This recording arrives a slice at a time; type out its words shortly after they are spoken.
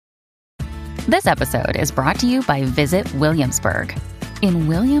This episode is brought to you by Visit Williamsburg. In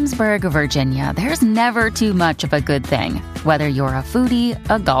Williamsburg, Virginia, there's never too much of a good thing. Whether you're a foodie,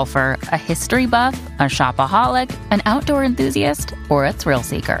 a golfer, a history buff, a shopaholic, an outdoor enthusiast, or a thrill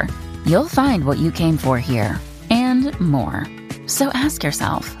seeker, you'll find what you came for here and more. So ask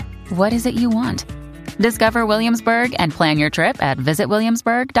yourself, what is it you want? Discover Williamsburg and plan your trip at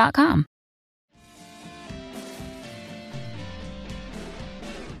visitwilliamsburg.com.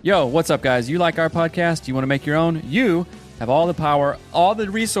 Yo, what's up, guys? You like our podcast? You want to make your own? You have all the power, all the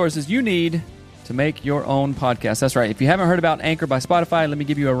resources you need to make your own podcast. That's right. If you haven't heard about Anchor by Spotify, let me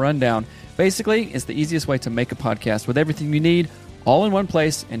give you a rundown. Basically, it's the easiest way to make a podcast with everything you need all in one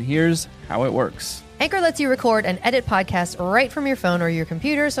place, and here's how it works. Anchor lets you record and edit podcasts right from your phone or your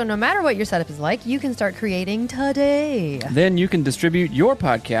computer, so no matter what your setup is like, you can start creating today. Then you can distribute your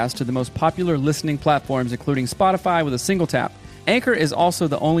podcast to the most popular listening platforms, including Spotify, with a single tap. Anchor is also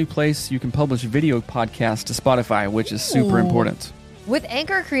the only place you can publish video podcasts to Spotify, which is super important. With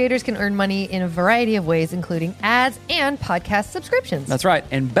Anchor, creators can earn money in a variety of ways, including ads and podcast subscriptions. That's right.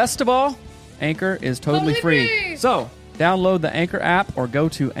 And best of all, Anchor is totally free. So download the Anchor app or go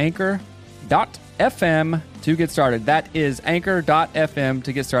to anchor.fm to get started. That is anchor.fm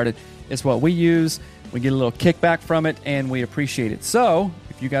to get started. It's what we use. We get a little kickback from it, and we appreciate it. So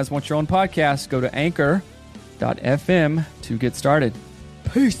if you guys want your own podcast, go to anchor.fm to get started.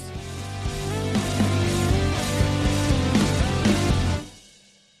 Peace.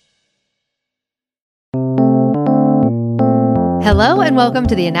 Hello and welcome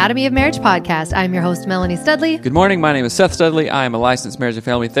to the Anatomy of Marriage podcast. I'm your host, Melanie Studley. Good morning. My name is Seth Studley. I am a licensed marriage and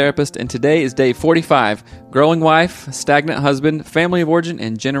family therapist, and today is day 45, growing wife, stagnant husband, family of origin,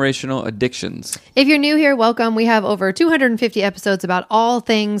 and generational addictions. If you're new here, welcome. We have over 250 episodes about all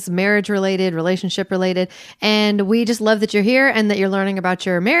things marriage related, relationship related, and we just love that you're here and that you're learning about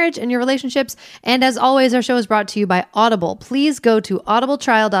your marriage and your relationships. And as always, our show is brought to you by Audible. Please go to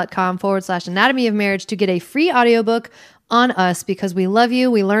audibletrial.com/anatomy of marriage to get a free audiobook on us, because we love you.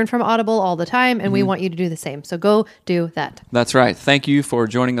 We learn from Audible all the time, and we want you to do the same. So go do that. That's right. Thank you for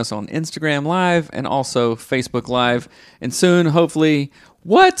joining us on Instagram Live and also Facebook Live. And soon, hopefully,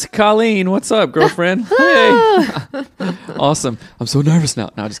 Colleen? What's up, girlfriend? Hey. Awesome. I'm so nervous now.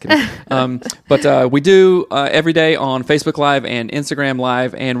 No, just kidding. But we do every day on Facebook Live and Instagram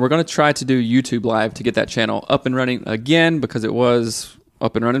Live, and we're going to try to do YouTube Live to get that channel up and running again, because it was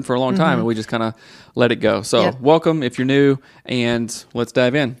up and running for a long time, and we just kind of let it go. So welcome if you're new, and let's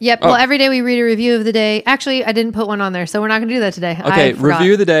dive in. Yep. Well, every day we read a review of the day. Actually, I didn't put one on there, so we're not going to do that today. Okay,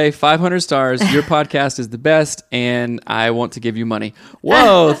 review of the day, 500 stars. Your podcast is the best, and I want to give you money.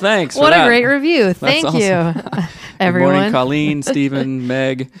 Whoa, thanks for what that. a great review. Thank awesome. you, everyone. Good morning, Colleen, Stephen,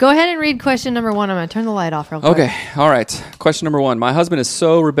 Meg. Go ahead and read question number 1. I'm going to turn the light off real quick. Okay, all right. Question number 1. My husband is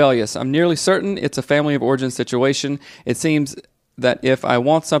so rebellious. I'm nearly certain it's a family of origin situation. It seems that if I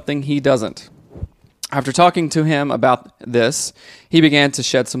want something, he doesn't. After talking to him about this, he began to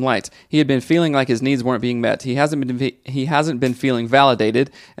shed some light. He had been feeling like his needs weren't being met. He hasn't been feeling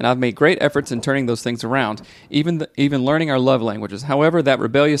validated, and I've made great efforts in turning those things around, even learning our love languages. However, that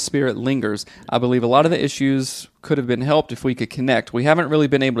rebellious spirit lingers. I believe a lot of the issues could have been helped if we could connect. We haven't really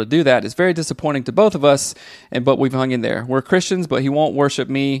been able to do that. It's very disappointing to both of us, but we've hung in there. We're Christians, but he won't worship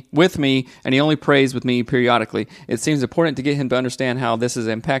with me, and he only prays with me periodically. It seems important to get him to understand how this has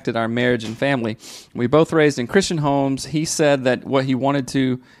impacted our marriage and family. We both raised in Christian homes. He said that what he wanted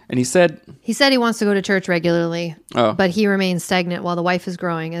to, and he said he wants to go to church regularly, but he remains stagnant while the wife is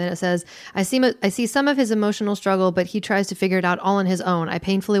growing. And then it says, I see some of his emotional struggle, but he tries to figure it out all on his own. I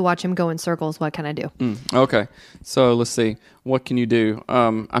painfully watch him go in circles. What can I do? Okay. So let's see. What can you do?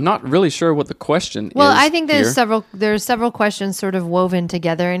 I'm not really sure what the question is. Well, I think there's here. several questions sort of woven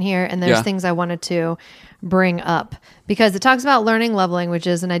together in here, and there's things I wanted to bring up, because it talks about learning love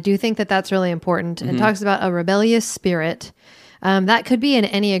languages, and I do think that that's really important. And it talks about a rebellious spirit. That could be an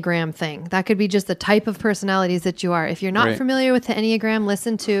Enneagram thing. That could be just the type of personalities that you are. If you're not familiar with the Enneagram,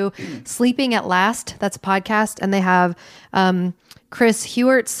 listen to Sleeping at Last. That's a podcast, and they have Chris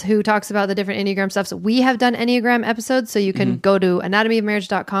Hewerts, who talks about the different Enneagram stuff. So we have done Enneagram episodes, so you can go to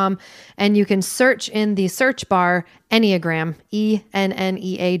anatomyofmarriage.com and you can search in the search bar Enneagram,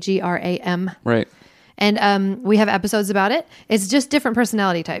 ENNEAGRAM. Right. And we have episodes about it. It's just different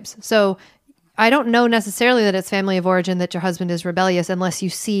personality types. So I don't know necessarily that it's family of origin that your husband is rebellious, unless you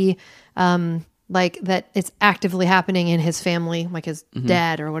see like that it's actively happening in his family, like his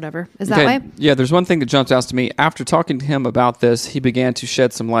dad or whatever. Is that way? Yeah, there's one thing that jumps out to me. After talking to him about this, he began to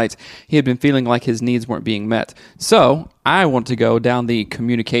shed some light. He had been feeling like his needs weren't being met. So I want to go down the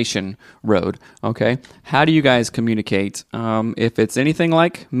communication road, okay? How do you guys communicate? If it's anything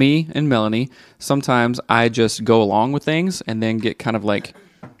like me and Melanie, sometimes I just go along with things and then get kind of like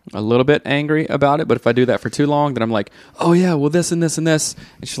a little bit angry about it. But if I do that for too long, then I'm like, oh yeah, well this and this and this.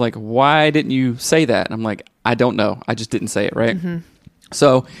 And she's like, why didn't you say that? And I'm like, I don't know. I just didn't say it, right?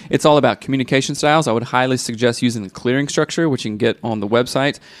 So it's all about communication styles. I would highly suggest using the clearing structure, which you can get on the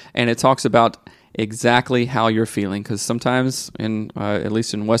website. And it talks about exactly how you're feeling, because sometimes at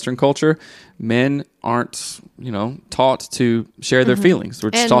least in Western culture, men aren't taught to share their feelings.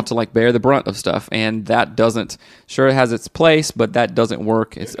 We're just taught to like bear the brunt of stuff, and that doesn't, sure it has its place, but that doesn't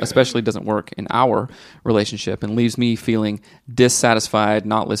work. It especially doesn't work in our relationship and leaves me feeling dissatisfied,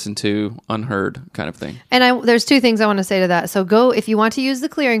 not listened to, unheard kind of thing. And there's two things I want to say to that. So if you want to use the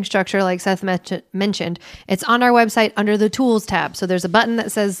clearing structure like Seth mentioned, it's on our website under the tools tab. So there's a button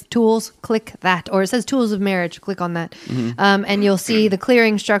that says tools, click that, or it says tools of marriage, click on that. And you'll see the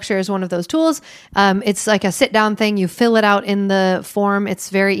clearing structure is one of those tools. It's like a sit-down thing. You fill it out in the form. It's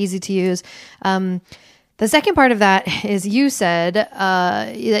very easy to use. The second part of that is you said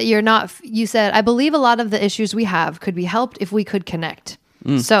that you're not. You said, I believe a lot of the issues we have could be helped if we could connect.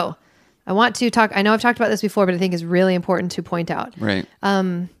 So I want to talk. I know I've talked about this before, but I think it's really important to point out. Right.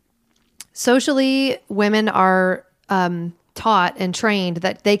 Socially, women are taught and trained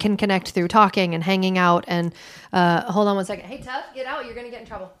that they can connect through talking and hanging out. And hold on one second. Hey, Tuff, get out. You're going to get in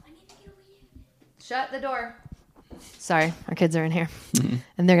trouble. Shut the door. Sorry, our kids are in here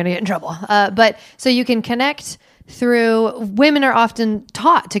and they're going to get in trouble. But so you can connect through, women are often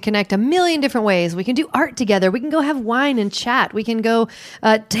taught to connect a million different ways. We can do art together. We can go have wine and chat. We can go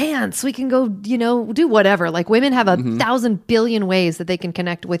dance. We can go, do whatever. Like women have 1,000 billion ways that they can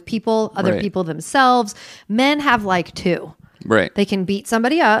connect with people, other people themselves. Men have like 2. Right. They can beat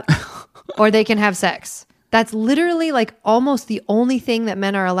somebody up or they can have sex. That's literally like almost the only thing that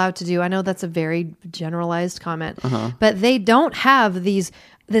men are allowed to do. I know that's a very generalized comment, but they don't have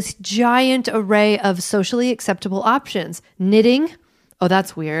this giant array of socially acceptable options. Knitting. Oh,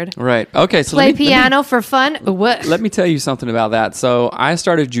 that's weird. Right. Okay. So play piano for fun. What? Let me tell you something about that. So I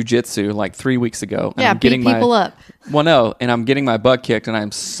started jujitsu like 3 weeks ago. And yeah, beat people up. Well, no, and I'm getting my butt kicked, and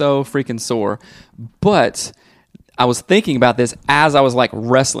I'm so freaking sore. But I was thinking about this as I was like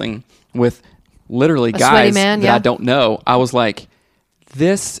wrestling with literally guys that I don't know. I was like,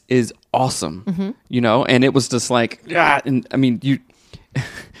 this is awesome, and it was just like, and I mean,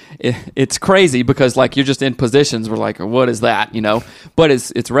 it's crazy because like you're just in positions where like, what is that, but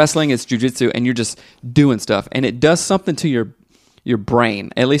it's wrestling, it's jiu-jitsu, and you're just doing stuff, and it does something to your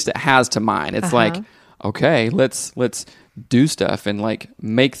brain. At least it has to mine. It's like, okay, let's do stuff and like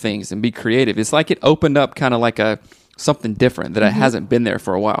make things and be creative. It's like it opened up kind of like something different that hasn't been there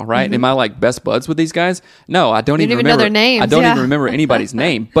for a while, right? Am I like best buds with these guys? No, I don't even remember know their names. I don't even remember anybody's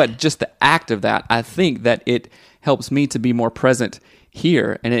name, but just the act of that, I think that it helps me to be more present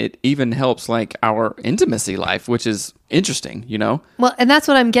here, and it even helps like our intimacy life, which is interesting, Well, and that's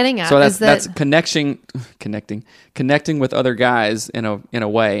what I'm getting at. So that's connecting with other guys in a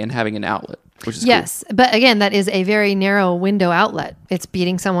way and having an outlet. Which is cool. But again, that is a very narrow window outlet. It's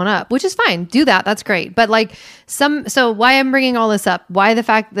beating someone up, which is fine. Do that. That's great. But like so why I'm bringing all this up, why the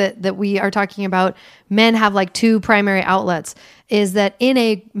fact that we are talking about men have like 2 primary outlets is that in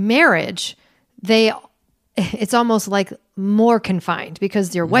a marriage, it's almost like more confined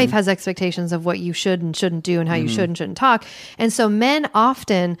because your wife has expectations of what you should and shouldn't do and how you should and shouldn't talk. And so men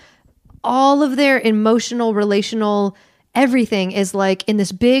often, all of their emotional, relational, everything is like in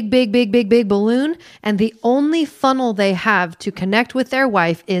this big balloon, and the only funnel they have to connect with their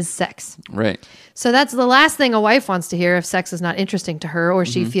wife is sex. Right. So that's the last thing a wife wants to hear if sex is not interesting to her, or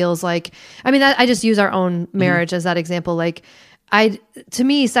she feels like, I just use our own marriage as that example. Like to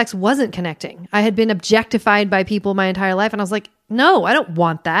me, sex wasn't connecting. I had been objectified by people my entire life, and I was like, no, I don't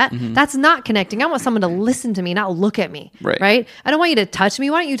want that. That's not connecting. I want someone to listen to me, not look at me. Right? I don't want you to touch me.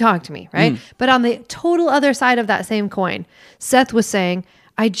 Why don't you talk to me? Right? But on the total other side of that same coin, Seth was saying,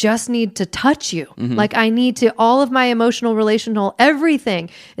 I just need to touch you. Like I need to, all of my emotional, relational, everything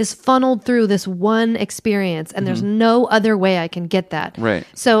is funneled through this one experience, and there's no other way I can get that. Right.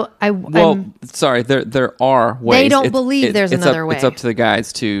 So sorry, there are ways. They don't believe there's another way. It's up to the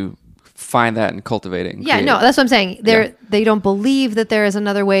guys to find that and cultivate it. And yeah, no, that's what I'm saying. They don't believe that there is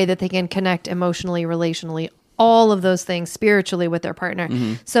another way that they can connect emotionally, relationally, all of those things spiritually with their partner.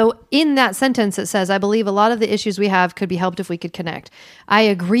 So in that sentence, it says, I believe a lot of the issues we have could be helped if we could connect. I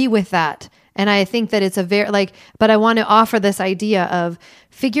agree with that. And I think that it's a but I want to offer this idea of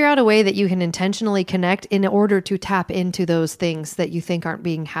figure out a way that you can intentionally connect in order to tap into those things that you think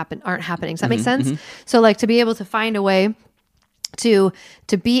aren't happening. Does that make sense? So like to be able to find a way to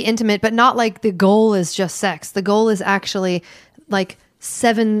be intimate, but not like the goal is just sex. The goal is actually like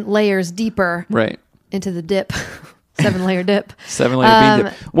 7 layers deeper into the dip. 7-layer dip. 7-layer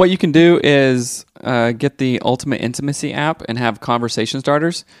dip. What you can do is get the Ultimate Intimacy app and have conversation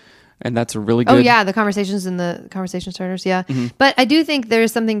starters. And that's a really good... Oh, yeah, the conversations and the conversation starters, yeah. But I do think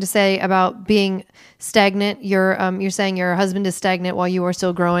there's something to say about being stagnant. You're saying your husband is stagnant while you are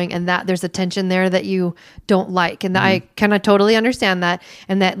still growing, and that there's a tension there that you don't like. And I kind of totally understand that.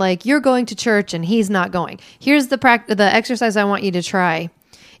 And that, like, you're going to church and he's not going. Here's the exercise I want you to try,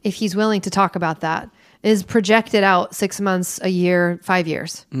 if he's willing to talk about that, is project it out 6 months, a year, 5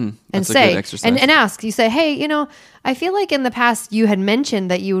 years, and say, and ask. You say, hey, I feel like in the past you had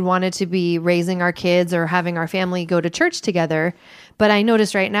mentioned that you wanted to be raising our kids or having our family go to church together, but I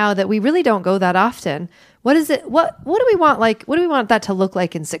noticed right now that we really don't go that often. What is it? What do we want? Like, what do we want that to look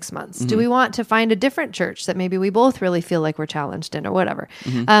like in 6 months? Do we want to find a different church that maybe we both really feel like we're challenged in, or whatever?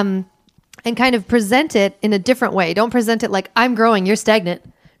 And kind of present it in a different way. Don't present it like I'm growing, you're stagnant.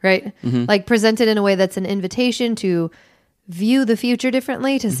 Right? Like present it in a way that's an invitation to view the future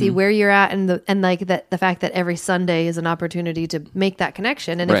differently, to see where you're at, and like the fact that every Sunday is an opportunity to make that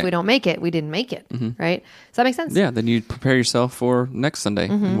connection. And if we don't make it, we didn't make it. Right? Does that make sense? Yeah. Then you prepare yourself for next Sunday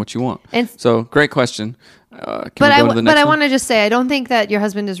and what you want. And so great question. But I want to just say, I don't think that your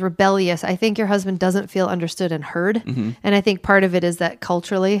husband is rebellious. I think your husband doesn't feel understood and heard. And I think part of it is that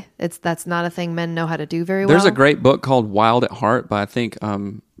culturally, that's not a thing men know how to do very well. There's a great book called Wild at Heart by, I think,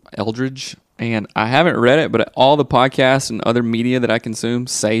 Eldridge, and I haven't read it, but all the podcasts and other media that I consume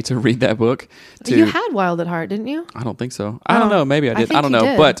say to read that book. You had Wild at Heart, didn't you? I don't think so. I don't know. Maybe I did. I don't know.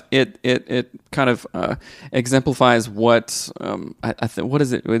 Did. But it kind of exemplifies what what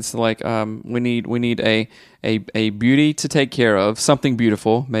is it? It's like we need a beauty to take care of, something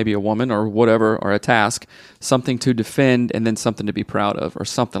beautiful, maybe a woman or whatever, or a task, something to defend, and then something to be proud of, or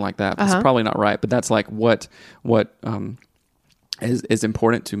something like that. It's probably not right, but that's like what is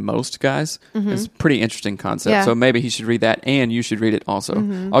important to most guys. It's a pretty interesting concept. Yeah. So maybe he should read that, and you should read it also.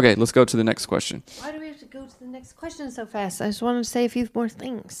 Okay, let's go to the next question. Why do we have to go to the next question so fast? I just wanted to say a few more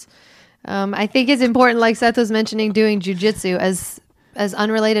things. I think it's important, like Seth was mentioning, doing jujitsu, as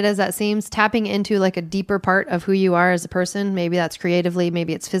unrelated as that seems, tapping into like a deeper part of who you are as a person. Maybe that's creatively,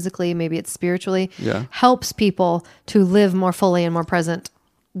 maybe it's physically, maybe it's spiritually. Helps people to live more fully and more present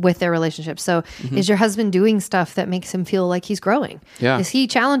with their relationship. So is your husband doing stuff that makes him feel like he's growing? Is he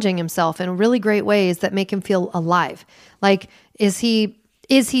challenging himself in really great ways that make him feel alive? Like, is he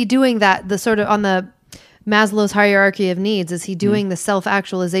doing that, the sort of on the Maslow's hierarchy of needs? Is he doing the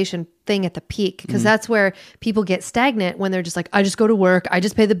self-actualization thing at the peak? Because that's where people get stagnant, when they're just like, I just go to work, I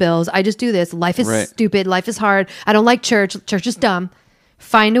just pay the bills, I just do this. Life is stupid. Life is hard. I don't like church. Church is dumb.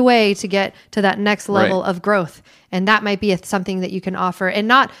 Find a way to get to that next level of growth. And that might be something that you can offer, and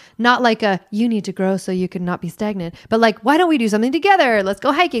not like you need to grow so you can not be stagnant, but like, why don't we do something together? Let's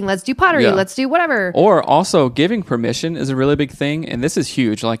go hiking. Let's do pottery. Let's do whatever. Or also giving permission is a really big thing. And this is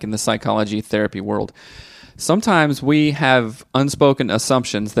huge, like in the psychology therapy world. Sometimes we have unspoken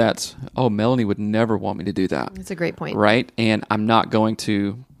assumptions that, Melanie would never want me to do that. That's a great point. Right? And I'm not going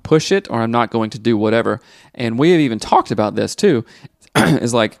to push it, or I'm not going to do whatever. And we have even talked about this too,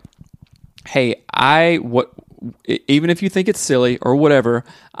 is like, hey, even if you think it's silly or whatever,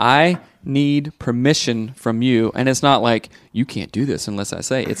 I need permission from you. And it's not like, you can't do this unless I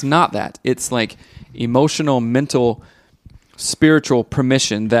say. It's not that. It's like emotional, mental, spiritual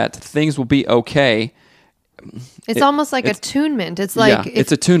permission that things will be okay. It's almost like attunement. It's like...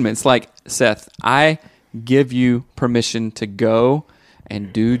 it's attunement. It's like, Seth, I give you permission to go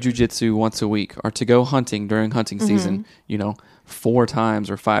and do jujitsu once a week, or to go hunting during hunting season, 4 times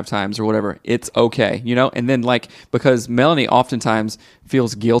or 5 times or whatever. It's okay, and then like, because Melanie oftentimes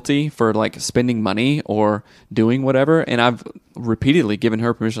feels guilty for like spending money or doing whatever, and I've repeatedly given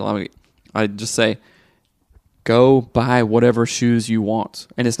her permission. I just say, go buy whatever shoes you want.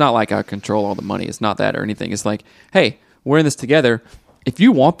 And it's not like I control all the money. It's not that or anything. It's like, hey, we're in this together. If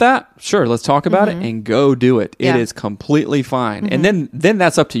you want that, sure, let's talk about it and go do it. It is completely fine. And then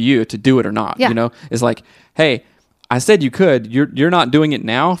that's up to you to do it or not. It's like, hey, I said you could. You're not doing it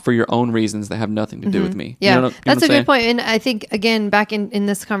now for your own reasons that have nothing to do with me. Yeah, that's a good point. And I think, again, back in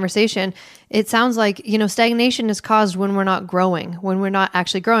this conversation, it sounds like, stagnation is caused when we're not growing, when we're not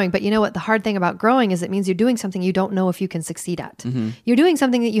actually growing. But you know what? The hard thing about growing is it means you're doing something you don't know if you can succeed at. You're doing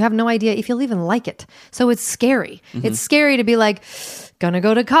something that you have no idea if you'll even like it. So it's scary. It's scary to be like, gonna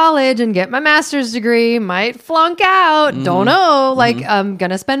go to college and get my master's degree, might flunk out, don't know, like I'm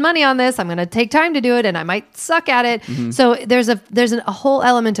gonna spend money on this, I'm gonna take time to do it, and I might suck at it. So there's a whole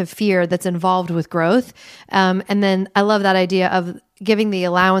element of fear that's involved with growth, and then I love that idea of giving the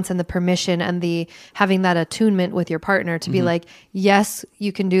allowance and the permission and the having that attunement with your partner to be like, yes,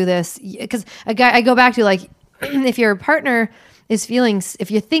 you can do this. Because I go back to like, if your partner is if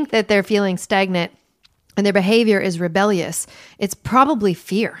you think that they're feeling stagnant and their behavior is rebellious, it's probably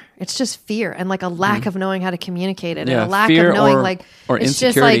fear. It's just fear and like a lack of knowing how to communicate it, and a lack of knowing or it's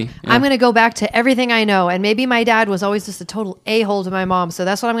just insecurity. like, I'm going to go back to everything I know. And maybe my dad was always just a total a-hole to my mom. So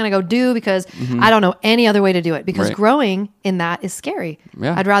that's what I'm going to go do because I don't know any other way to do it, because growing in that is scary.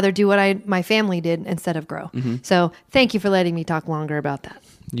 Yeah. I'd rather do what my family did instead of grow. So thank you for letting me talk longer about that.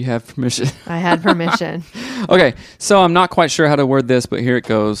 You have permission. I had permission. Okay, so I'm not quite sure how to word this, but here it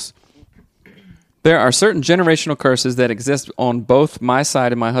goes. There are certain generational curses that exist on both my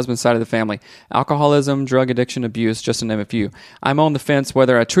side and my husband's side of the family. Alcoholism, drug addiction, abuse, just to name a few. I'm on the fence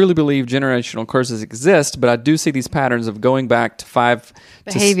whether I truly believe generational curses exist, but I do see these patterns of going back to five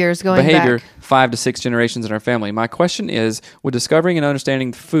 5 to 6 generations in our family. My question is, would discovering and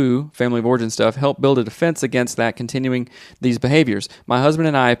understanding FOO, family of origin stuff, help build a defense against that continuing these behaviors? My husband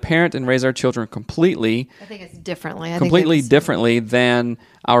and I parent and raise our children completely. I think it's differently. Differently than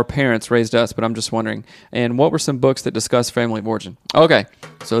our parents raised us, but I'm just wondering. And what were some books that discuss family of origin? Okay,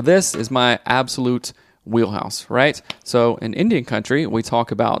 so this is my absolute wheelhouse, right? So in Indian country, we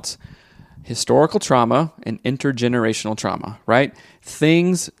talk about historical trauma and intergenerational trauma, right?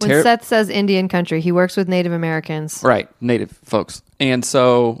 When Seth says Indian country, he works with Native Americans. Right, Native folks. And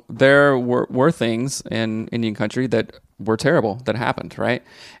so there were things in Indian country that were terrible that happened, right?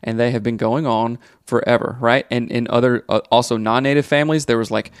 And they have been going on forever, right? And in other, also non-Native families, there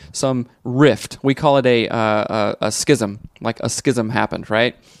was like some rift. We call it a schism, like a schism happened,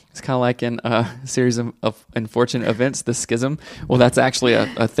 right? It's kind of like in a series of unfortunate events, the schism. Well, that's actually a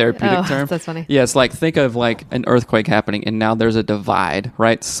therapeutic term. That's funny. Yeah, it's like, think of like an earthquake happening and now there's a divide,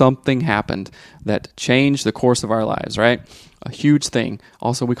 right? Something happened that changed the course of our lives, right? A huge thing.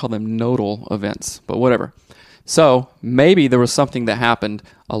 Also, we call them nodal events, but whatever. So maybe there was something that happened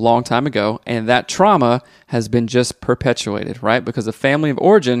a long time ago and that trauma has been just perpetuated, right? Because the family of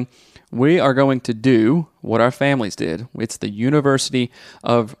origin, we are going to do what our families did. It's the university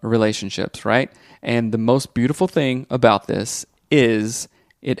of relationships, right? And the most beautiful thing about this is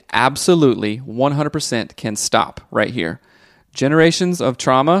it absolutely 100% can stop right here. Generations of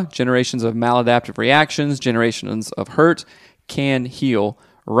trauma, generations of maladaptive reactions, generations of hurt can heal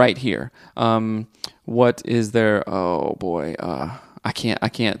right here. What is there? Oh boy, I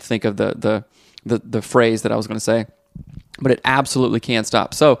can't think of the phrase that I was going to say. But it absolutely can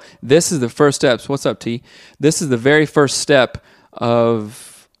stop. So this is the first steps. What's up, T? This is the very first step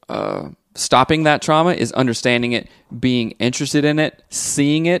of stopping that trauma is understanding it, being interested in it,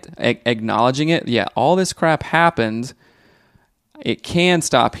 seeing it, acknowledging it. Yeah, all this crap happened. It can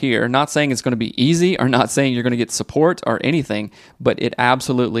stop here. Not saying it's going to be easy or not saying you're going to get support or anything, but it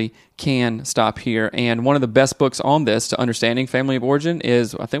absolutely can stop here. And one of the best books on this to understanding family of origin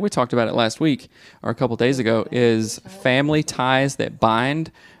is, I think we talked about it last week or a couple days ago, is Family Ties That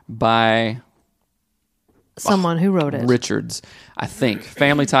Bind by someone who wrote it. Richards, I think.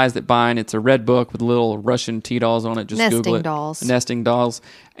 Family Ties That Bind. It's a red book with little Russian tea dolls on it. Just Google it. Nesting dolls.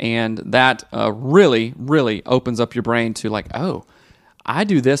 And that really, really opens up your brain to like, oh, I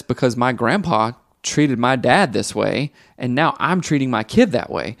do this because my grandpa treated my dad this way, and now I'm treating my kid that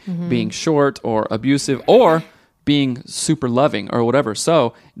way, being short or abusive or being super loving or whatever.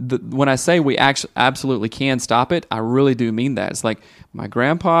 So when I say we actually absolutely can stop it, I really do mean that. It's like my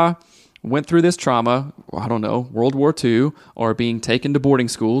grandpa went through this trauma, I don't know, World War II, or being taken to boarding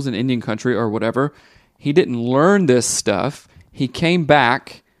schools in Indian country or whatever. He didn't learn this stuff. He came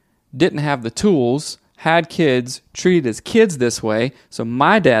back, didn't have the tools, had kids, treated his kids this way. So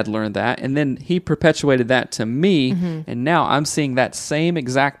my dad learned that, and then he perpetuated that to me, and now I'm seeing that same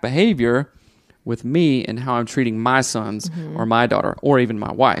exact behavior with me and how I'm treating my sons or my daughter or even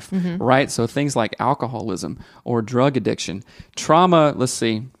my wife, right? So things like alcoholism or drug addiction. Trauma, let's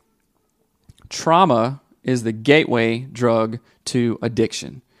see. Trauma is the gateway drug to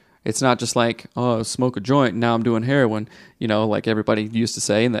addiction. It's not just like, oh, smoke a joint, now I'm doing heroin, like everybody used to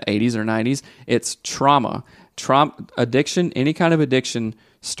say in the 80s or 90s. It's trauma. Addiction, any kind of addiction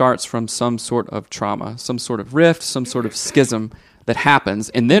starts from some sort of trauma, some sort of rift, some sort of schism that happens.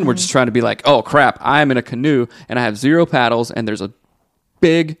 And then we're just trying to be like, oh, crap, I'm in a canoe and I have 0 paddles and there's a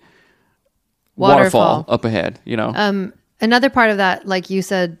big waterfall up ahead, another part of that, like you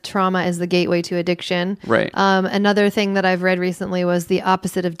said, trauma is the gateway to addiction. Right. Another thing that I've read recently was the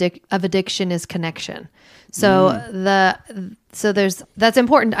opposite of addiction is connection. So that's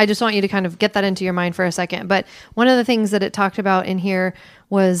important. I just want you to kind of get that into your mind for a second. But one of the things that it talked about in here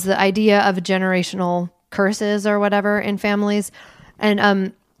was the idea of generational curses or whatever in families.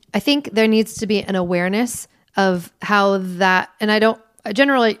 And I think there needs to be an awareness of how that, and I don't,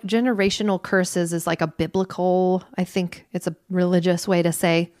 generally generational curses is like a biblical, I think it's a religious way to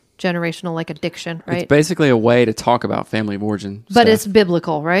say generational, like addiction, right? It's basically a way to talk about family of origin but stuff. it's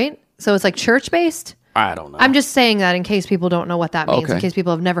biblical, right? So it's like church-based. I don't know. I'm just saying that in case people don't know what that means, Okay. in case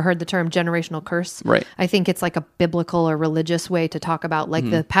people have never heard the term generational curse. Right. I think it's like a biblical or religious way to talk about like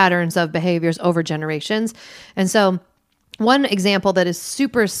the patterns of behaviors over generations. And so one example that is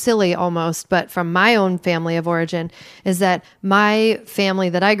super silly almost, but from my own family of origin, is that my family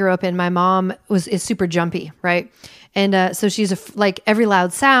that I grew up in, my mom is super jumpy, right? And so she's like every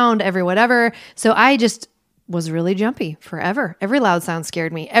loud sound, every whatever. So I just was really jumpy forever. Every loud sound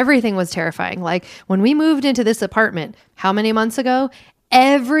scared me. Everything was terrifying. Like when we moved into this apartment, how many months ago?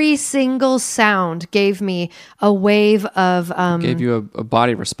 Every single sound gave me a wave of gave you a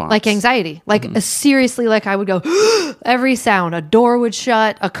body response, like anxiety, like seriously, like I would go every sound. A door would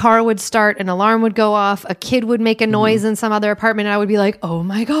shut, a car would start, an alarm would go off, a kid would make a noise in some other apartment, and I would be like, oh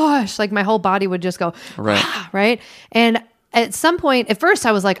my gosh, like my whole body would just go right. And at some point, at first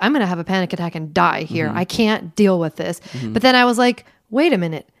I was like, I'm going to have a panic attack and die here. I can't deal with this. But then I was like, wait a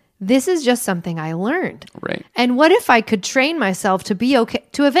minute. This is just something I learned. Right. And what if I could train myself to be okay,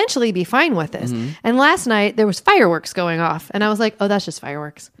 to eventually be fine with this? And last night there was fireworks going off and I was like, oh, that's just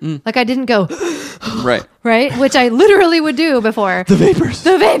fireworks. Like I didn't go, right. right? Which I literally would do before. The vapors.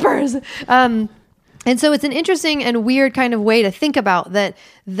 The vapors. And so it's an interesting and weird kind of way to think about that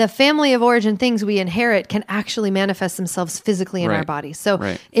the family of origin things we inherit can actually manifest themselves physically in our bodies.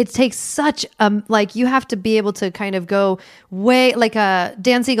 So it takes such, like you have to be able to kind of go way, like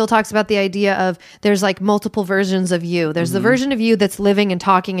Dan Siegel talks about the idea of there's like multiple versions of you. There's the version of you that's living and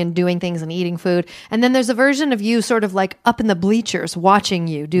talking and doing things and eating food. And then there's a version of you sort of like up in the bleachers watching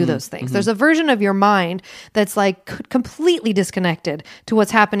you do those things. There's a version of your mind that's like completely disconnected to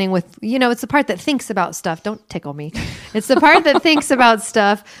what's happening with, it's the part that thinks about stuff. Don't tickle me. It's the part that thinks about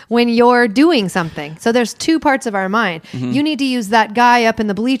stuff when you're doing something. So there's two parts of our mind. You need to use that guy up in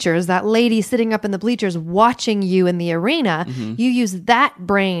the bleachers, that lady sitting up in the bleachers watching you in the arena. You use that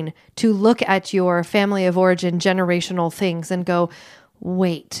brain to look at your family of origin generational things and go,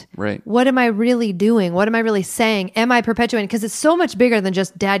 wait, what am I really doing? What am I really saying? Am I perpetuating? Because it's so much bigger than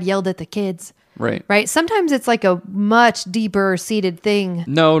just dad yelled at the kids. Right. Sometimes it's like a much deeper seated thing.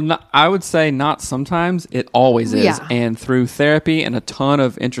 No, I would say not sometimes. It always is. Yeah. And through therapy and a ton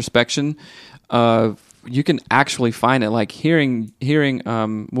of introspection, you can actually find it. Like hearing,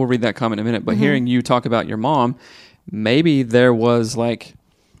 we'll read that comment in a minute, but hearing you talk about your mom, maybe there was like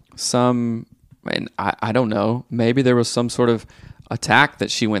some, and I don't know, maybe there was some sort of attack that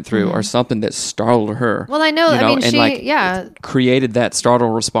she went through or something that startled her. Well, I know. I mean, and created that startle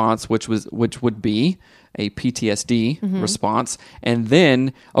response, which would be a PTSD response. And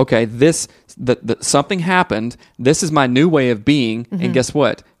then, okay, something happened. This is my new way of being. And guess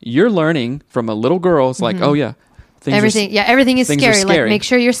what? You're learning from a little girl. It's like, oh yeah. Everything is scary. Like, make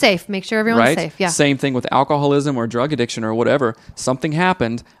sure you're safe. Make sure everyone's safe. Yeah. Same thing with alcoholism or drug addiction or whatever. Something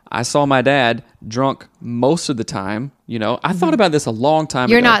happened. I saw my dad drunk most of the time. I thought about this a long time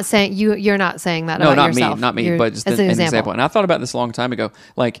ago. You're not saying that no, about not yourself. Me, not me, but just an example. And I thought about this a long time ago.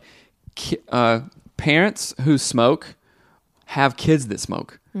 Like parents who smoke have kids that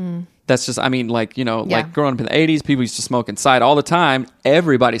smoke. That's just, like growing up in the 80s, people used to smoke inside all the time.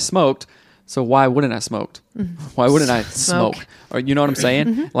 Everybody smoked. So why wouldn't I smoke? Why wouldn't I smoke? Or you know what I'm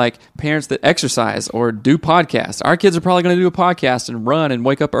saying? Like parents that exercise or do podcasts. Our kids are probably going to do a podcast and run and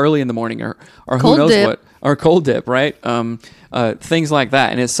wake up early in the morning or who knows what. Or cold dip, right? Things like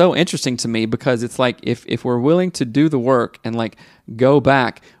that. And it's so interesting to me because it's like if we're willing to do the work and like go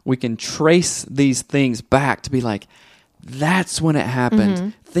back, we can trace these things back to be like, that's when it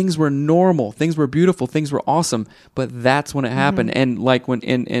happened. Things were normal. Things were beautiful. Things were awesome. But that's when it happened. And like when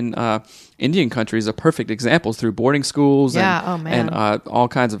in Indian countries, a perfect example is through boarding schools and all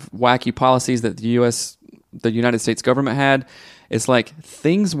kinds of wacky policies that the United States government had. It's like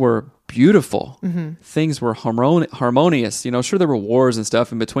things were beautiful. Things were harmonious. Sure there were wars and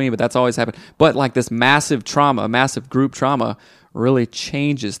stuff in between, but that's always happened. But like this massive trauma, massive group trauma really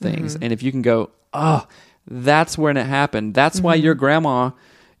changes things. And if you can go, that's when it happened. That's why your grandma,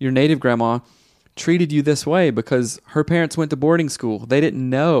 your native grandma, treated you this way because her parents went to boarding school. They didn't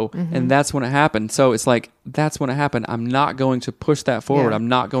know, and that's when it happened. So it's like that's when it happened. I'm not going to push that forward. Yeah. I'm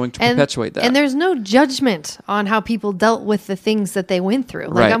not going to perpetuate that. And there's no judgment on how people dealt with the things that they went through.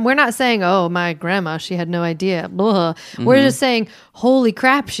 Like, Right. we're not saying, oh, my grandma, she had no idea. Blah. We're just saying, holy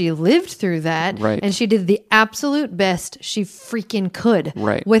crap, she lived through that. Right. And she did the absolute best she freaking could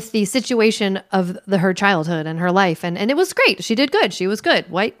Right. with the situation of her childhood and her life. And it was great. She did good. She was good.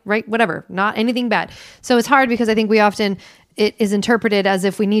 White, right, whatever. Not anything bad. So it's hard because I think we often... it is interpreted as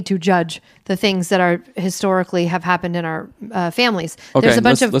if we need to judge the things that are historically have happened in our families. Okay, There's a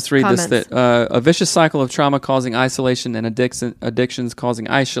bunch of let's read comments. this. A vicious cycle of trauma causing isolation and addictions causing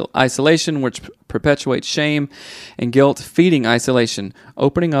isolation, which perpetuates shame and guilt, feeding isolation.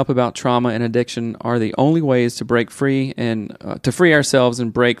 Opening up about trauma and addiction are the only ways to break free and to free ourselves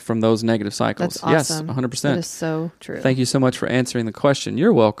and break from those negative cycles. That's awesome. Yes, 100%. That is so true. Thank you so much for answering the question.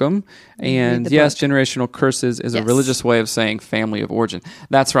 You're welcome. And the yes, book. generational curses is a Yes. religious way of saying family of origin.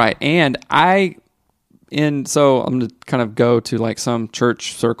 That's right. And so I'm going to kind of go to like some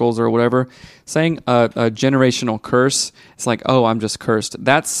church circles or whatever, saying a generational curse. It's like, oh, I'm just cursed.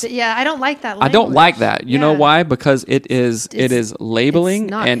 That's Yeah, I don't like that I language. don't like that. You know Yeah. why? Because it is labeling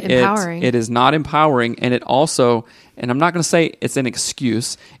it's not and empowering. it is not empowering, and it also, and I'm not going to say it's an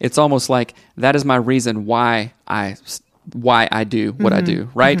excuse. It's almost like that is my reason why I do what I do,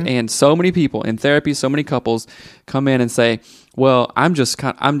 right? And so many people in therapy, so many couples come in and say, "Well, I'm just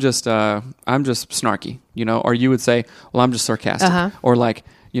snarky," you know, or you would say, "Well, I'm just sarcastic," or like,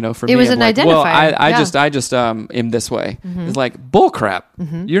 you know, for me, was I'm an like, well, identifier. I Yeah. just am this way. It's like bull crap.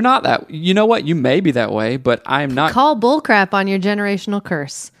 You're not that. You know what? You may be that way, but I'm not. Call bullcrap on your generational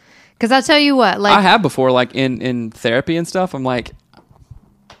curse. Because I'll tell you what, like I have before, like in therapy and stuff. I'm like,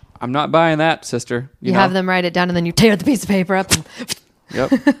 I'm not buying that, sister. you know? have them write it down and then you tear the piece of paper up and Yep.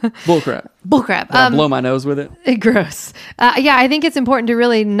 Bull crap. bullcrap. I blow my nose with it. Gross. Yeah, I think it's important to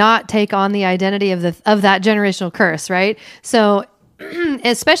really not take on the identity of that generational curse, right? So,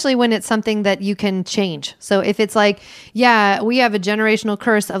 especially when it's something that you can change. So if it's like, yeah, we have a generational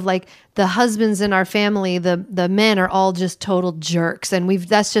curse of like the husbands in our family, the men are all just total jerks, and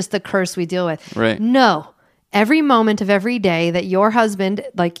that's just the curse we deal with. Right. No. Every moment of every day that your husband,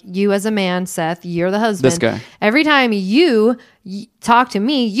 like you as a man, Seth, you're the husband. This guy. Every time you talk to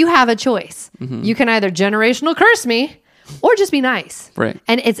me, you have a choice. You can either generational curse me or just be nice. Right.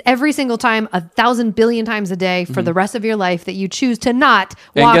 And it's every single time, 1,000 billion times a day for the rest of your life that you choose to not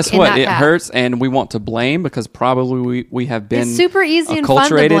walk And guess in what? that It path. hurts, and we want to blame because probably we have been It's super easy and fun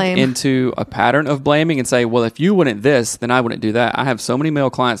to acculturated blame. into a pattern of blaming and say, well, if you wouldn't this, then I wouldn't do that. I have so many male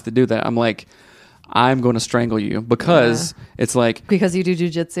clients that do that. I'm like, I'm going to strangle you because it's like, Because you do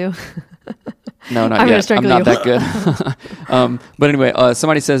jujitsu. no, not I'm gonna yet. I'm strangle not you. that good. But anyway,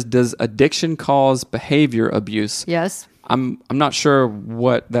 somebody says, does addiction cause behavior abuse? Yes. I'm not sure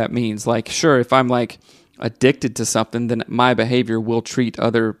what that means. Like, sure, if I'm like addicted to something, then my behavior will treat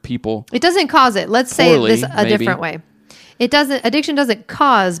other people. It doesn't cause it. Let's say Poorly, this a maybe. different way. Addiction doesn't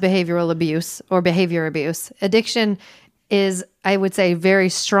cause behavioral abuse or behavior abuse. Addiction is, I would say, very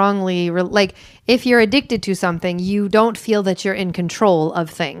strongly, like if you're addicted to something, you don't feel that you're in control of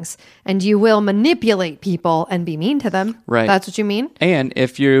things, and you will manipulate people and be mean to them. Right. That's what you mean? And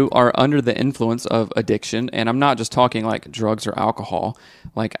if you are under the influence of addiction, and I'm not just talking like drugs or alcohol,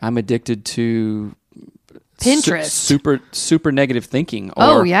 like I'm addicted to Pinterest. super negative thinking or,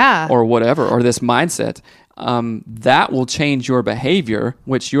 Oh, yeah. or whatever, or this mindset, that will change your behavior,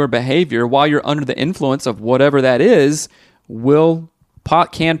 which your behavior, while you're under the influence of whatever that is,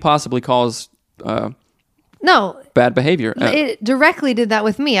 can possibly cause No, bad behavior. it directly did that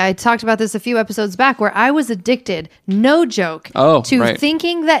with me. I talked about this a few episodes back where I was addicted, no joke, to right.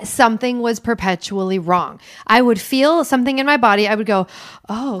 thinking that something was perpetually wrong. I would feel something in my body. I would go,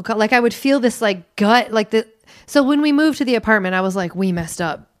 oh, God, like I would feel this like gut, like the. So when we moved to the apartment, I was like, we messed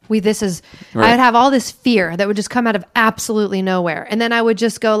up. I would have all this fear that would just come out of absolutely nowhere. And then I would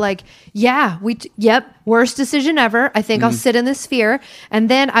just go like, yeah, worst decision ever. I think I'll sit in this fear. And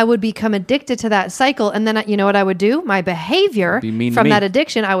then I would become addicted to that cycle. And then you know what I would do? My behavior Be mean to from me. that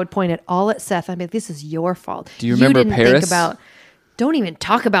addiction, I would point it all at Seth. I'd be like, this is your fault. Do you remember didn't Paris? Think about, don't even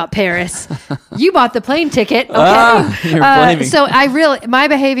talk about Paris. You bought the plane ticket. Okay. You're blaming. So my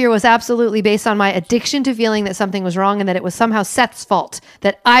behavior was absolutely based on my addiction to feeling that something was wrong and that it was somehow Seth's fault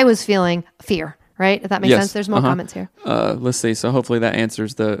that I was feeling fear. Right? If that makes Yes. sense. There's more comments here. Let's see. So hopefully that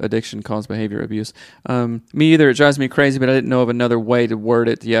answers the addiction caused behavior abuse. Me either. It drives me crazy, but I didn't know of another way to word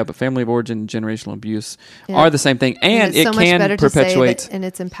it. Yeah, but family of origin and generational abuse are the same thing, and it's it so much can better perpetuate. to say that, and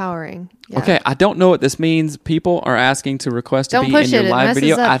it's empowering. Yeah. Okay, I don't know what this means. People are asking to request to Don't be push in your it. It live messes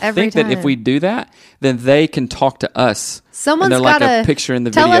video. up I every think that if time. we do that, then they can talk to us. Someone's and they're got like to a picture in the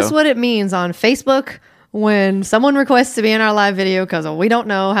tell video. us what it means on Facebook when someone requests to be in our live video because we don't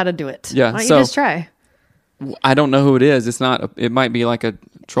know how to do it. Yeah. Why don't you just try? I don't know who it is. It's not. It might be like a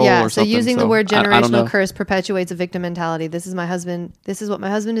troll or something. So using the word I don't generational know. curse perpetuates a victim mentality. This is my husband. This is what my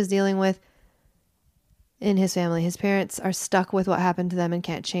husband is dealing with in his family. His parents are stuck with what happened to them and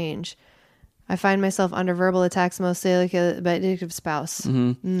can't change. I find myself under verbal attacks mostly like a addictive spouse.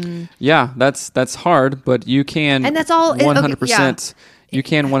 Yeah, that's hard, but you can. And that's all. 100%. You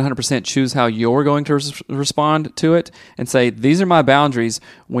can 100% choose how you're going to respond to it and say, these are my boundaries.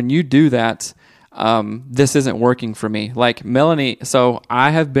 When you do that, this isn't working for me. Like Melanie, so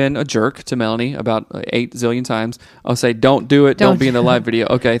I have been a jerk to Melanie about 8 zillion times. I'll say, don't do it. Don't be in the live video.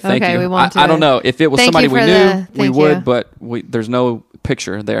 Okay, thank you. We won't I don't know. If it was somebody we knew, we would, you. but there's no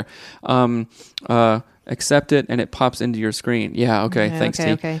picture there. Accept it and it pops into your screen. Yeah, okay, thanks, T.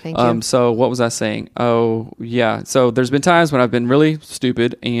 Okay, thank you. So what was I saying? Oh, yeah. So there's been times when I've been really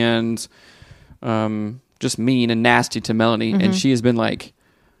stupid and just mean and nasty to Melanie, and she has been like,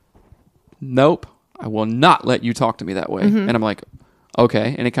 nope, I will not let you talk to me that way. And I'm like,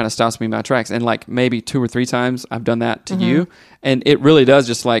 okay. And it kind of stops me in my tracks. And like maybe 2 or 3 times I've done that to you. And it really does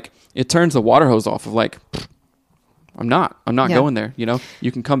just like, it turns the water hose off of like, I'm not going there. You know,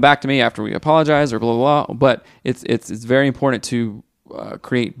 you can come back to me after we apologize or blah, blah, blah. But it's very important to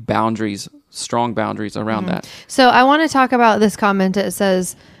create boundaries, strong boundaries around that. So I want to talk about this comment. It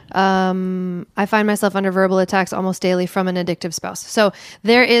says, I find myself under verbal attacks almost daily from an addictive spouse. So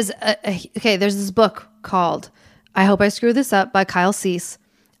there is there's this book called I Hope I Screw This Up by Kyle Cease.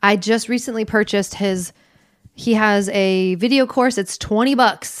 I just recently purchased he has a video course. It's $20.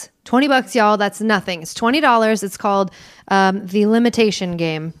 $20, y'all. That's nothing. It's $20. It's called The Limitation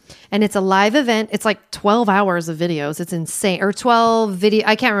Game. And it's a live event. It's like 12 hours of videos. It's insane. Or 12 video.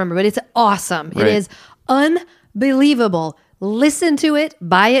 I can't remember, but it's awesome. Right. It is unbelievable. Listen to it,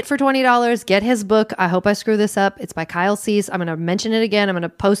 buy it for $20, get his book. I Hope I Screw This Up. It's by Kyle Cease. I'm going to mention it again. I'm going to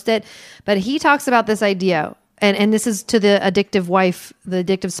post it. But he talks about this idea, and this is to the addictive wife, the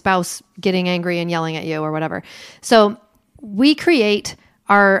addictive spouse getting angry and yelling at you or whatever. So we create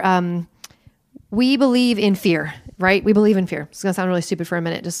we believe in fear, right? We believe in fear. It's going to sound really stupid for a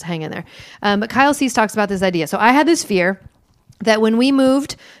minute. Just hang in there. But Kyle Cease talks about this idea. So I had this fear that when we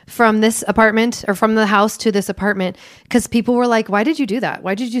moved from this apartment or from the house to this apartment, because people were like, why did you do that?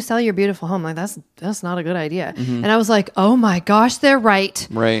 Why did you sell your beautiful home? Like, that's not a good idea. And I was like, oh my gosh, they're right.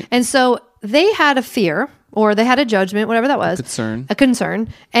 Right. And so they had a fear or they had a judgment, whatever that was. A concern.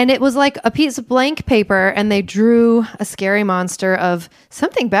 And it was like a piece of blank paper and they drew a scary monster of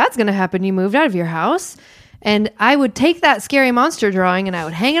something bad's going to happen. You moved out of your house. And I would take that scary monster drawing and I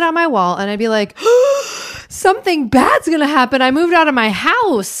would hang it on my wall and I'd be like, something bad's going to happen. I moved out of my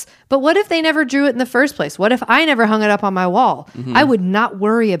house. But what if they never drew it in the first place? What if I never hung it up on my wall? I would not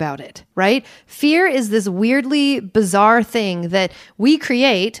worry about it, right? Fear is this weirdly bizarre thing that we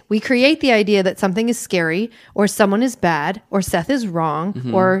create. We create the idea that something is scary or someone is bad or Seth is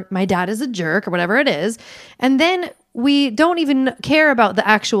wrong or my dad is a jerk or whatever it is. And then we don't even care about the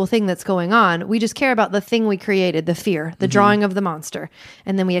actual thing that's going on. We just care about the thing we created, the fear, the drawing of the monster.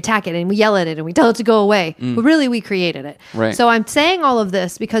 And then we attack it and we yell at it and we tell it to go away. But really, we created it. Right. So I'm saying all of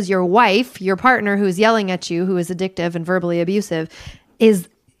this because your wife, your partner who is yelling at you, who is addictive and verbally abusive,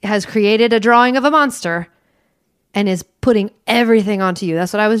 has created a drawing of a monster and is putting everything onto you.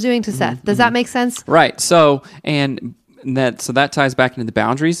 That's what I was doing to Seth. Does that make sense? Right. So, that ties back into the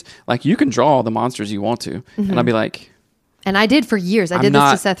boundaries. Like you can draw all the monsters you want to, and I'll be like, and I did for years. I did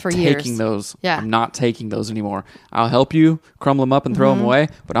this to Seth for years. I'm not taking those. Yeah. I'm not taking those anymore. I'll help you crumble them up and throw them away,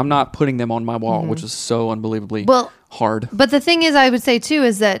 but I'm not putting them on my wall, which is so unbelievably hard. But the thing is, I would say too,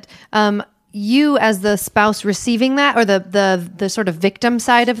 is that you as the spouse receiving that or the sort of victim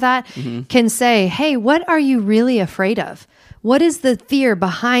side of that can say, hey, what are you really afraid of? What is the fear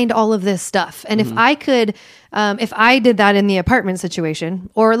behind all of this stuff? And if I could, if I did that in the apartment situation,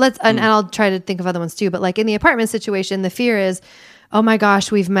 or and I'll try to think of other ones too, but like in the apartment situation, the fear is, oh my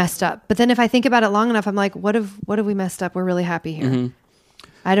gosh, we've messed up. But then if I think about it long enough, I'm like, what have we messed up? We're really happy here.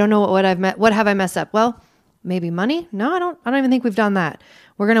 I don't know what have I messed up? Well, maybe money? No, I don't even think we've done that.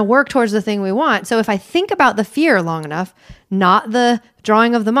 We're going to work towards the thing we want. So if I think about the fear long enough, not the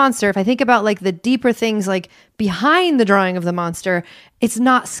drawing of the monster, if I think about like the deeper things like behind the drawing of the monster, it's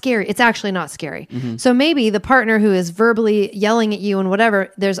not scary. It's actually not scary. So maybe the partner who is verbally yelling at you and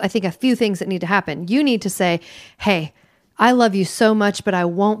whatever, there's, I think, a few things that need to happen. You need to say, hey, I love you so much, but I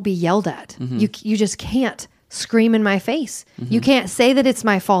won't be yelled at. You just can't scream in my face. You can't say that it's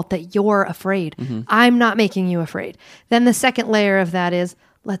my fault that you're afraid. I'm not making you afraid. Then the second layer of that is,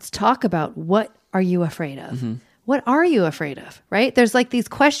 let's talk about what are you afraid of? what are you afraid of? Right? There's like these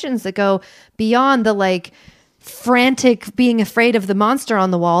questions that go beyond the like frantic being afraid of the monster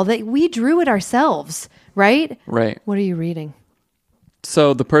on the wall that we drew it ourselves. Right? Right. What are you reading?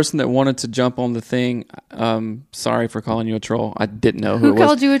 So the person that wanted to jump on the thing, sorry for calling you a troll. I didn't know who it was. Who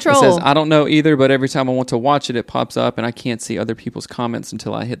called you a troll? It says, I don't know either, but every time I want to watch it, it pops up and I can't see other people's comments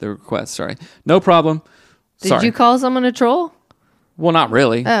until I hit the request. Sorry. No problem. Did you call someone a troll? Well, not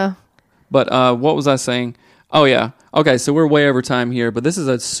really. Oh. But what was I saying? Oh, yeah. Okay, so we're way over time here, but this is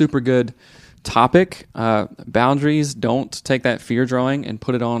a super good topic. Boundaries. Don't take that fear drawing and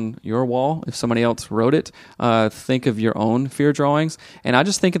put it on your wall if somebody else wrote it. Think of your own fear drawings. And I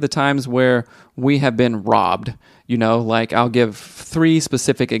just think of the times where we have been robbed. You know, like I'll give 3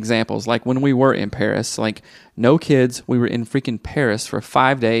 specific examples. Like when we were in Paris, like no kids. We were in freaking Paris for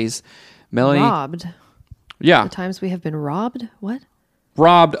 5 days. Melanie. Robbed? Yeah. The times we have been robbed? What?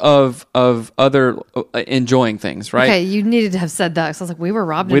 Robbed of other enjoying things, right? Okay, you needed to have said that. So I was like, we were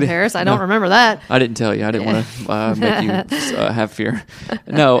robbed in Paris? I don't remember that. I didn't tell you. I didn't want to make you have fear.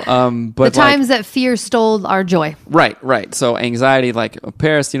 No, but the times that fear stole our joy. Right. So anxiety, like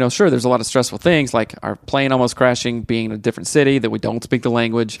Paris, you know, sure, there's a lot of stressful things, like our plane almost crashing, being in a different city that we don't speak the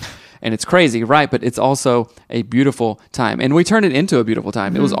language, and it's crazy, right? But it's also a beautiful time, and we turned it into a beautiful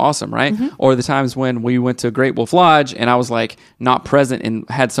time. It was awesome, right? Or the times when we went to Great Wolf Lodge, and I was like not present and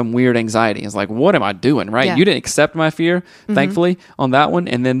had some weird anxiety. It's like, what am I doing, right? Yeah. You didn't accept my fear, thankfully, on that one.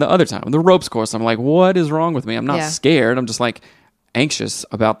 And then the other time, the ropes course, I'm like, what is wrong with me? I'm not scared. I'm just like anxious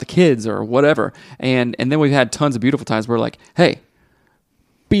about the kids or whatever. And then we've had tons of beautiful times where we're like, hey,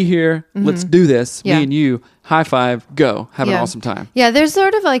 be here. Let's do this. Me and you, high five, go. Have an awesome time. Yeah, there's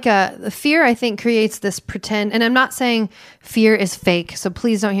sort of like the fear, I think, creates this pretend. And I'm not saying fear is fake. So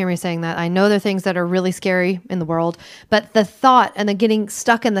please don't hear me saying that. I know there are things that are really scary in the world. But the thought and the getting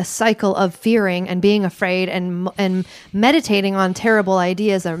stuck in the cycle of fearing and being afraid and meditating on terrible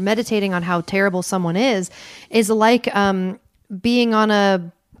ideas or meditating on how terrible someone is like being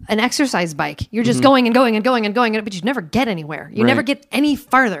on an exercise bike. You're just going and going and going and going, but you never get anywhere. You never get any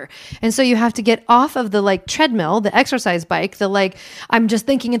farther. And so you have to get off of the like treadmill, the exercise bike, the like, I'm just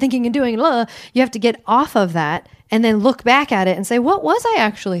thinking and thinking and doing, blah. You have to get off of that and then look back at it and say, what was I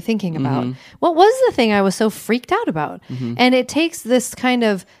actually thinking about? What was the thing I was so freaked out about? And it takes this kind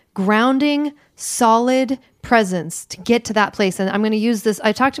of grounding, solid presence to get to that place. And I'm going to use this.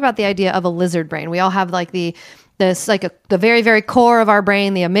 I talked about the idea of a lizard brain. We all have like the very, very core of our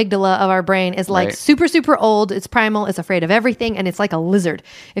brain, the amygdala of our brain is like super, super old. It's primal. It's afraid of everything. And it's like a lizard.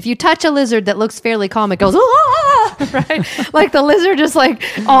 If you touch a lizard that looks fairly calm, it goes, right? Like the lizard just like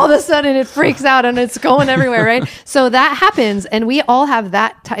all of a sudden it freaks out and it's going everywhere, right? So that happens. And we all have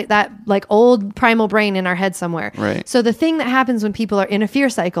that like old primal brain in our head somewhere. Right. So the thing that happens when people are in a fear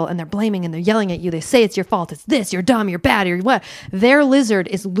cycle and they're blaming and they're yelling at you, they say it's your fault. It's this, you're dumb, you're bad, you're what? Their lizard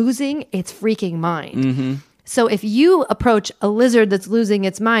is losing its freaking mind. So if you approach a lizard that's losing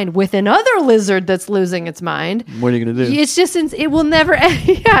its mind with another lizard that's losing its mind, what are you going to do? It's just, it will never end.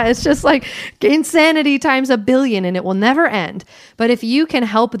 Yeah, it's just like insanity times a billion and it will never end. But if you can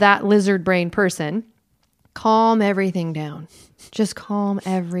help that lizard brain person calm everything down, just calm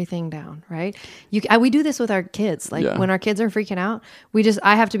everything down, right? We do this with our kids. Like when our kids are freaking out,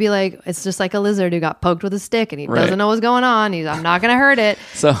 I have to be like, it's just like a lizard who got poked with a stick and he doesn't know what's going on. I'm not going to hurt it.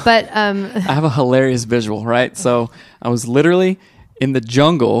 But I have a hilarious visual, right? So I was literally in the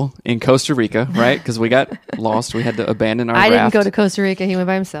jungle in Costa Rica, right? Because we got lost. We had to abandon our raft. I didn't go to Costa Rica. He went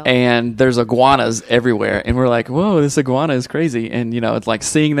by himself. And there's iguanas everywhere. And we're like, whoa, this iguana is crazy. And, you know, it's like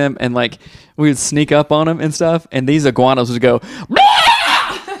seeing them and like we would sneak up on them and stuff. And these iguanas would go,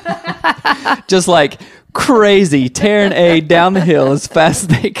 just like crazy, tearing down the hill as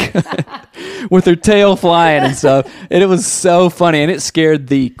fast as they could with their tail flying and stuff. And it was so funny. And it scared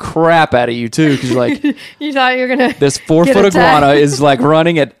the crap out of you too. Because you're like, you thought you were going to this 4-foot iguana is like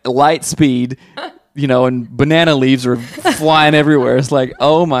running at light speed, you know, and banana leaves are flying everywhere. It's like,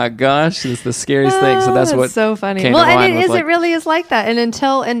 oh my gosh, it's the scariest thing. So that's what's so funny. Came well, to and mind it really is like that.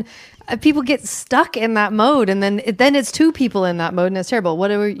 And people get stuck in that mode, and then it's two people in that mode, and it's terrible.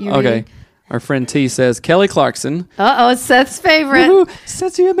 What are you reading? Our friend T says, Kelly Clarkson. It's Seth's favorite.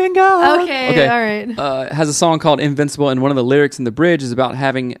 Setsuya Bingo. Okay, all right. Has a song called Invincible, and one of the lyrics in the bridge is about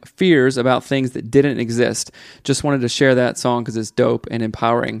having fears about things that didn't exist. Just wanted to share that song because it's dope and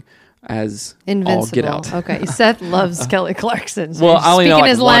empowering as Invincible. all get out. Okay, Seth loves Kelly Clarkson. So well, I only know like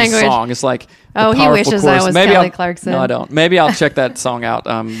his one language. song. It's like Oh, he wishes I was Kelly Clarkson. No, I don't. Maybe I'll check that song out.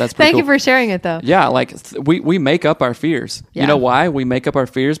 That's pretty Thank you for sharing it, though. Yeah, like we make up our fears. Yeah. You know why we make up our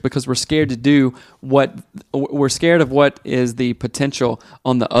fears? Because we're scared to do we're scared of what is the potential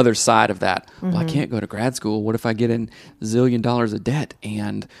on the other side of that. Mm-hmm. Well, I can't go to grad school. What if I get in $1 zillion of debt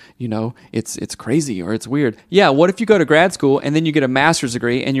and it's crazy or it's weird? Yeah. What if you go to grad school and then you get a master's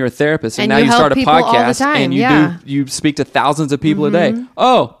degree and you're a therapist and now you start a podcast and you speak to thousands of people a day?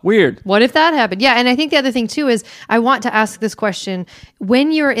 Oh, weird. What if that happened? Yeah. And I think the other thing too is I want to ask this question.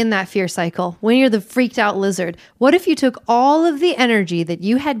 When you're in that fear cycle, when you're the freaked out lizard, what if you took all of the energy that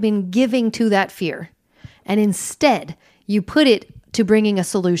you had been giving to that fear and instead you put it to bringing a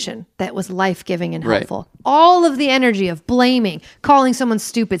solution that was life-giving and helpful? Right. All of the energy of blaming, calling someone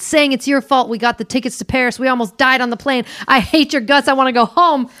stupid, saying it's your fault we got the tickets to Paris, we almost died on the plane, I hate your guts, I want to go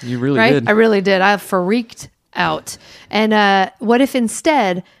home. You really did. I really did. I freaked out. And what if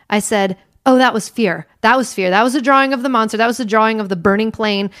instead I said, oh, that was fear. That was fear. That was a drawing of the monster. That was a drawing of the burning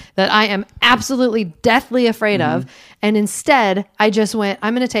plane that I am absolutely deathly afraid of. And instead, I just went,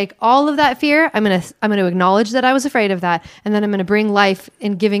 I'm going to take all of that fear. I'm going to acknowledge that I was afraid of that. And then I'm going to bring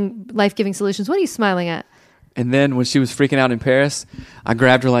life-giving solutions. What are you smiling at? And then when she was freaking out in Paris, I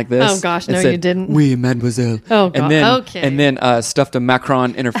grabbed her like this. Oh gosh, no, you didn't. Oui, mademoiselle. Oh god. And then stuffed a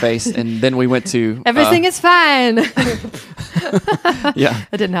Macron in her face, and then we went to everything is fine. Yeah,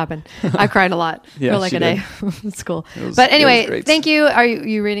 it didn't happen. I cried a lot for like a day. It's cool. But anyway, thank you. Are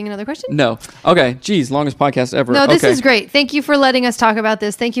you reading another question? No. Okay. Geez, longest podcast ever. No, this is great. Thank you for letting us talk about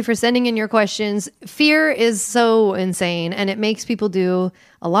this. Thank you for sending in your questions. Fear is so insane, and it makes people do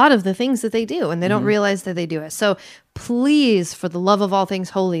a lot of the things that they do, and they don't realize that they do it. So please, for the love of all things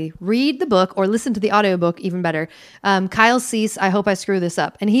holy, read the book or listen to the audiobook, even better. Kyle Cease, I hope I screw this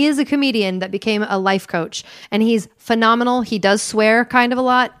up. And he is a comedian that became a life coach, and he's phenomenal. He does swear kind of a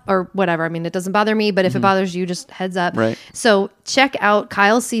lot or whatever. I mean, it doesn't bother me, but if it bothers you, just heads up. Right. So check out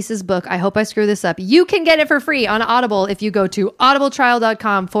Kyle Cease's book. I hope I screw this up. You can get it for free on Audible if you go to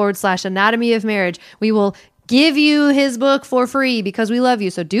audibletrial.com/anatomy of marriage. We will give you his book for free because we love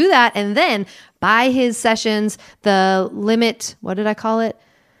you. So do that and then buy his sessions, the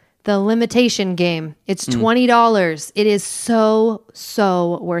limitation game. It's $20. It is so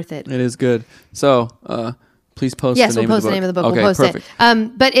worth it. It is good. So, please post the name of the book. Yes, we'll post the name of the book. Okay, we'll post perfect.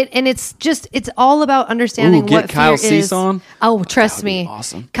 it. It's all about understanding what Kyle fear Cease is. on? Oh, trust me.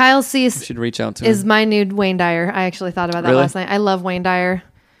 Awesome. Kyle Cease should reach out to him. Is my new Wayne Dyer. I actually thought about that last night. I love Wayne Dyer.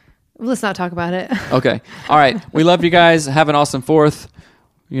 Let's not talk about it. Okay. All right. We love you guys. Have an awesome 4th.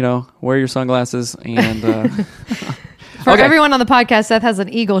 Wear your sunglasses and for everyone on the podcast, Seth has an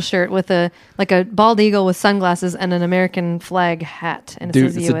eagle shirt with a bald eagle with sunglasses and an American flag hat. And it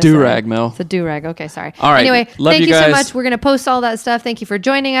says it's USA. a do-rag, Mel. It's a do-rag. Okay, sorry. All right. Anyway, love thank you so guys. much. We're going to post all that stuff. Thank you for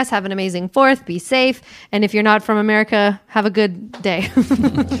joining us. Have an amazing 4th. Be safe. And if you're not from America, have a good day.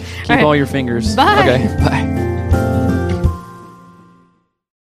 Keep all your fingers. Bye. Okay. Bye.